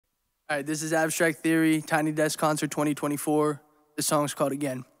All right, this is Abstract Theory, Tiny Desk Concert 2024. The song's called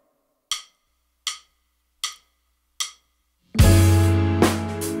Again.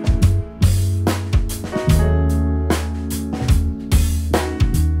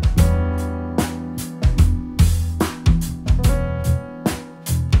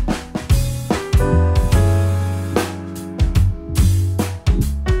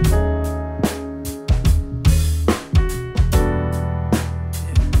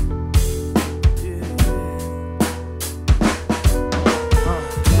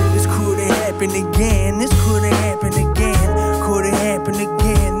 Again, this couldn't happen again. Couldn't happen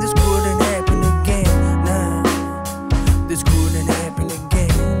again. This couldn't happen again. Nah, this couldn't happen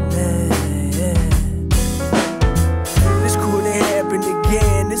again. Nah, yeah. This couldn't happen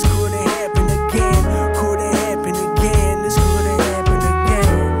again. This couldn't happen again. Couldn't happen again. This couldn't happen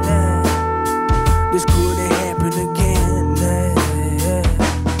again. Nah, this couldn't happen again. Nah,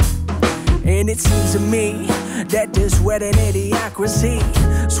 yeah. And it seems to me that there's wedding idiocracy.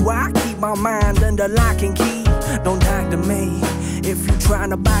 So I keep my mind under lock and key. Don't talk to me if you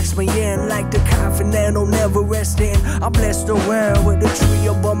tryna box me in like the coffin that'll never rest in. I bless the world with a tree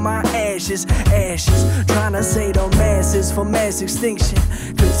above my ashes. Tryna save the masses for mass extinction.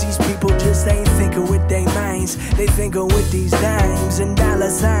 Cause these people just ain't thinking with their minds. They thinking with these dimes and dollar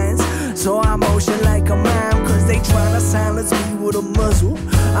signs. So I motion like a mime, cause they tryna silence me with a muzzle.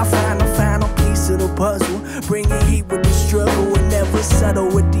 I find the final piece of the puzzle, bringing heat with the struggle and never settle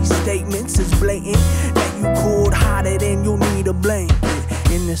with these statements. It's blatant that you cold hearted and you need a blanket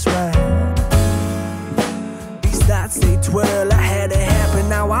in this world. These thoughts they twirl, I had it happen,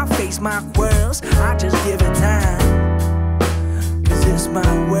 now I face my quarrels. I just give it time, cause it's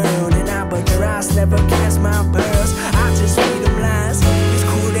my world and I but trust, never cast my pearls. I just read them lies. This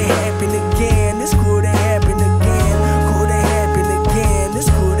couldn't happen again. This couldn't happen again. Couldn't happen again. This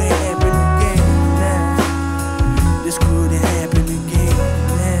couldn't happen again. Nah, this couldn't happen again.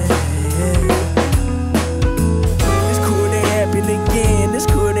 Nah, yeah. This couldn't happen again. This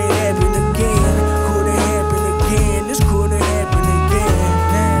couldn't happen again. Couldn't happen again. This couldn't happen again.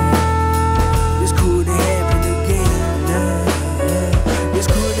 Nah, this couldn't happen again. Nah, yeah. This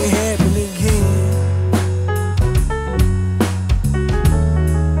couldn't happen again.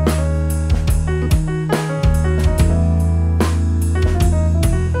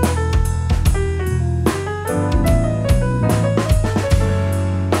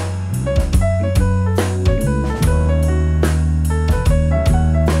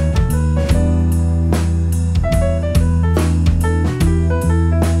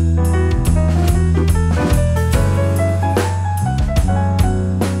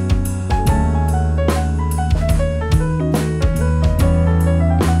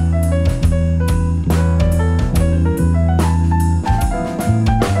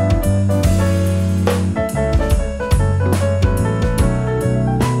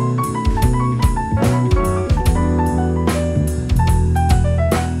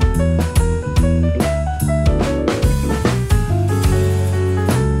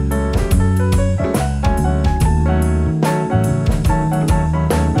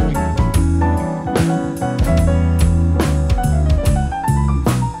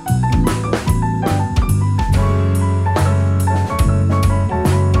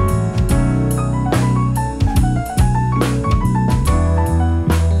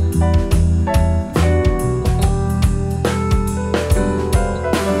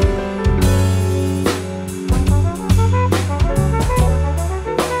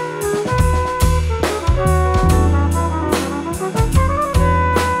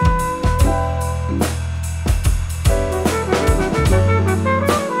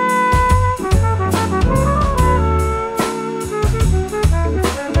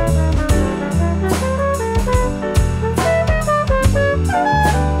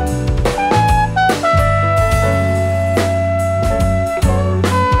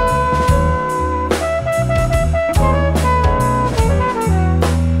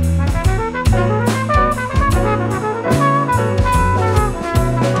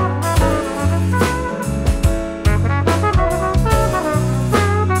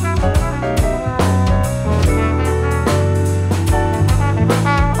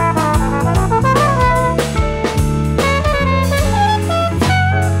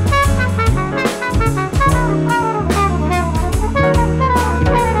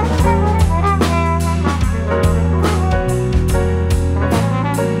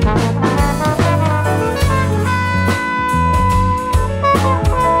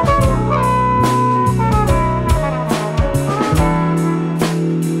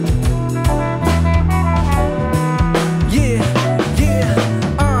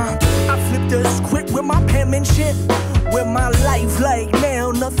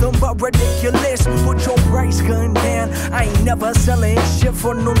 ridiculous. Put your price gun down. I ain't never selling shit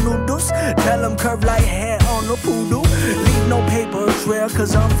for no noodles. Tell them curve like hair on a poodle. Leave no paper trail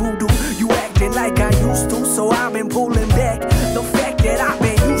cause I'm voodoo. You acting like I used to, so I've been pulling back. The fact that I've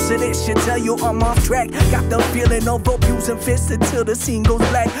been used to this should tell you I'm off track. Got the feeling of abusing fists until the scene goes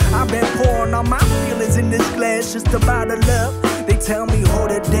black. I've been pouring all my feelings in this glass just about to love. They tell me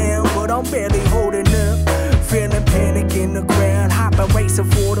hold it down, but I'm barely holding up. Feeling panic in the ground, hopping, racing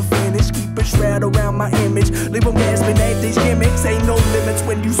for the finish. Keep a shroud around my image, leave them gasping at these gimmicks. Ain't no limits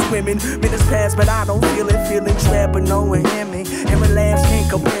when you swimming. Minutes pass, but I don't feel it. Feeling trapped, but no one hear me. And relapse can't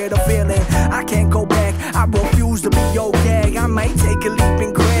compare the feeling. I can't go back, I refuse to be your gag. I might take a leap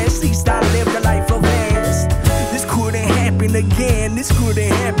and crash, at least I live the life of ass. This couldn't happen again, this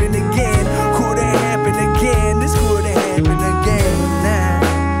couldn't happen again.